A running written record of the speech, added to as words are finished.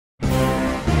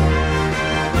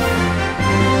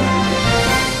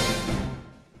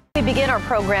We begin our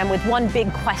program with one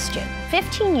big question.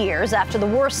 15 years after the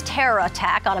worst terror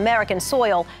attack on American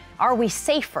soil, are we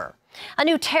safer? A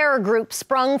new terror group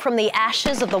sprung from the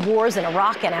ashes of the wars in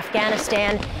Iraq and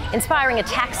Afghanistan, inspiring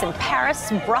attacks in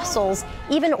Paris, Brussels,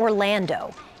 even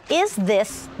Orlando. Is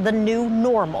this the new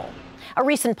normal? A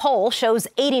recent poll shows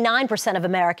 89% of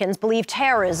Americans believe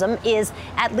terrorism is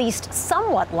at least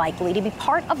somewhat likely to be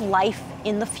part of life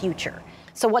in the future.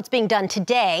 So what's being done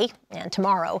today and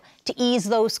tomorrow to ease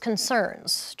those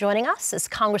concerns? Joining us is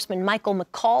Congressman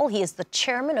McCaul. He is the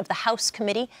chairman of the House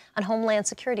Committee on Homeland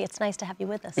Security. It's nice to have you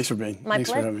with us. Thanks for being. Thanks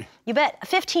for having me. You bet.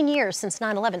 15 years since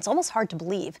 9/11. It's almost hard to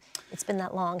believe it's been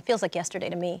that long. It feels like yesterday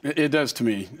to me. It does to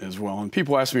me as well. And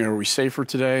people ask me, are we safer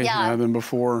today than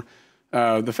before?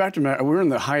 The fact of the matter, we're in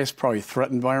the highest probably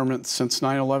threat environment since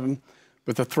 9/11.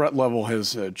 But the threat level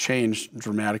has changed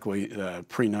dramatically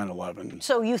pre-9/11.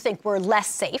 So you think we're less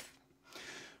safe?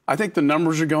 I think the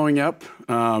numbers are going up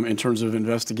in terms of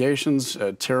investigations,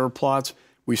 terror plots.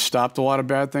 We've stopped a lot of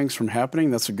bad things from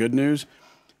happening. That's the good news.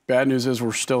 Bad news is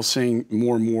we're still seeing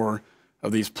more and more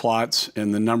of these plots,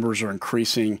 and the numbers are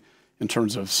increasing in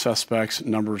terms of suspects,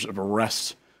 numbers of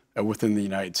arrests within the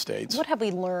United States. What have we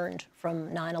learned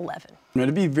from 9/11?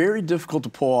 It'd be very difficult to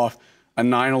pull off a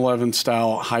 9/11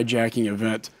 style hijacking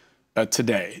event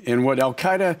today. And what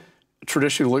Al-Qaeda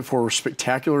traditionally looked for were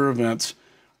spectacular events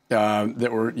that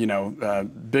were,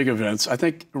 big events. I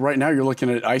think right now you're looking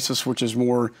at ISIS, which is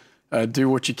more do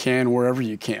what you can wherever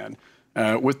you can.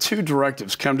 With two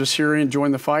directives, come to Syria and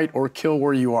join the fight, or kill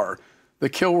where you are. The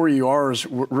kill where you are is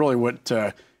really what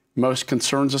most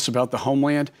concerns us about the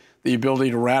homeland, the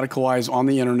ability to radicalize on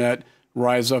the internet,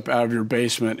 rise up out of your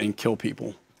basement and kill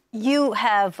people. You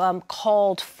have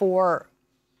called for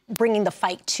bringing the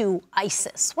fight to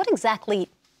ISIS. What exactly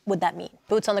would that mean?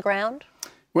 Boots on the ground?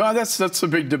 Well, that's a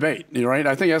big debate, right?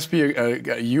 I think it has to be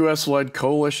a U.S.-led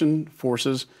coalition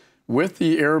forces with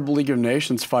the Arab League of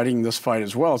Nations fighting this fight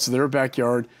as well. It's their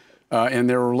backyard and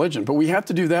their religion. But we have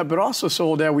to do that. But also,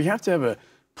 Soledad, we have to have a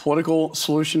political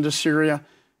solution to Syria,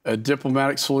 a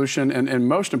diplomatic solution, and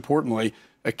most importantly,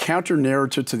 a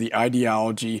counter-narrative to the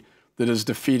ideology that is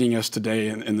defeating us today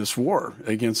in this war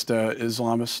against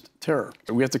Islamist terror.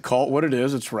 We have to call it what it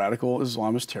is. It's radical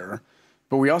Islamist terror.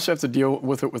 But we also have to deal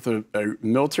with it with a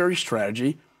military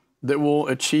strategy that will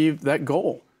achieve that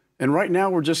goal. And right now,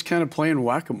 we're just kind of playing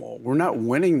whack-a-mole. We're not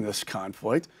winning this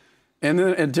conflict. And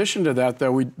then in addition to that,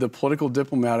 though, the political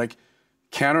diplomatic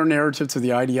counter-narrative to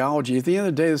the ideology, at the end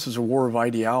of the day, this is a war of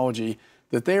ideology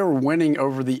that they are winning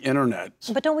over the internet.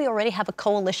 But don't we already have a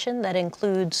coalition that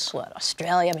includes,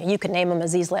 Australia? I mean, you can name them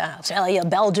as easily. Australia,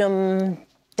 Belgium,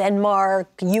 Denmark,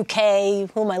 UK,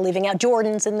 who am I leaving out?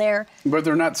 Jordan's in there. But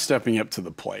they're not stepping up to the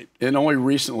plate. And only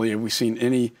recently have we seen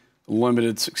any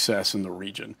limited success in the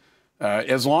region.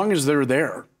 As long as they're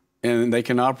there and they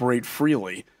can operate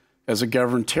freely as a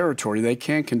governed territory, they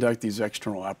can conduct these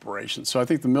external operations. So I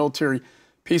think the military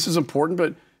piece is important,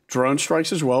 but drone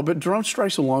strikes as well, but drone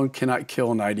strikes alone cannot kill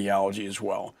an ideology as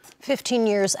well. 15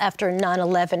 years after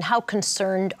 9/11, how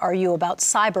concerned are you about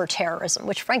cyber terrorism,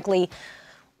 which frankly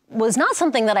was not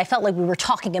something that I felt like we were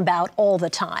talking about all the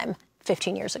time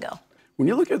 15 years ago? When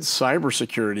you look at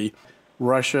cybersecurity,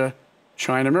 Russia,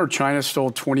 China, remember China stole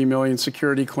 20 million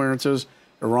security clearances.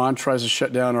 Iran tries to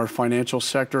shut down our financial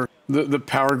sector. The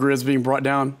power grid's being brought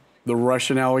down. The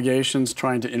Russian allegations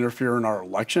trying to interfere in our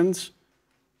elections.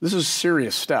 This is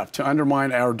serious stuff to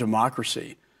undermine our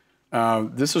democracy.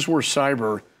 This is where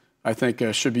cyber, I think,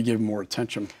 should be given more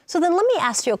attention. So then let me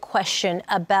ask you a question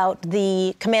about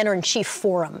the Commander-in-Chief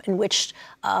Forum, in which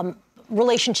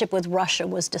relationship with Russia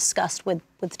was discussed with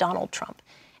Donald Trump.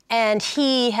 And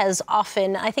he has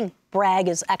often, I think brag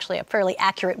is actually a fairly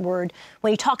accurate word,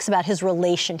 when he talks about his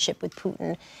relationship with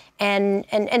Putin, and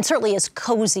certainly is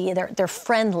cozy, they're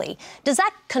friendly. Does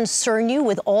that concern you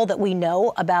with all that we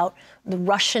know about the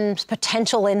Russian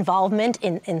potential involvement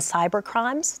in cyber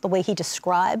crimes, the way he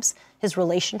describes his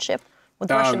relationship with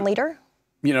the Russian leader?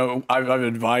 You know, I've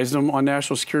advised him on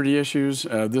national security issues.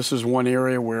 This is one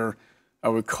area where I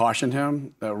would caution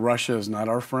him. Russia is not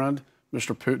our friend.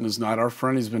 Mr. Putin is not our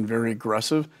friend. He's been very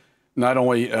aggressive, not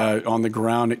only on the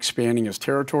ground expanding his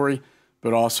territory,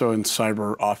 but also in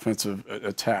cyber offensive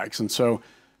attacks. And so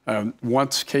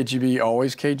once KGB,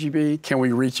 always KGB. Can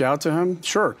we reach out to him?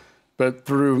 Sure, but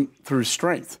through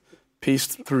strength, peace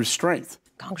through strength.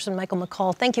 Congressman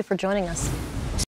McCaul, thank you for joining us.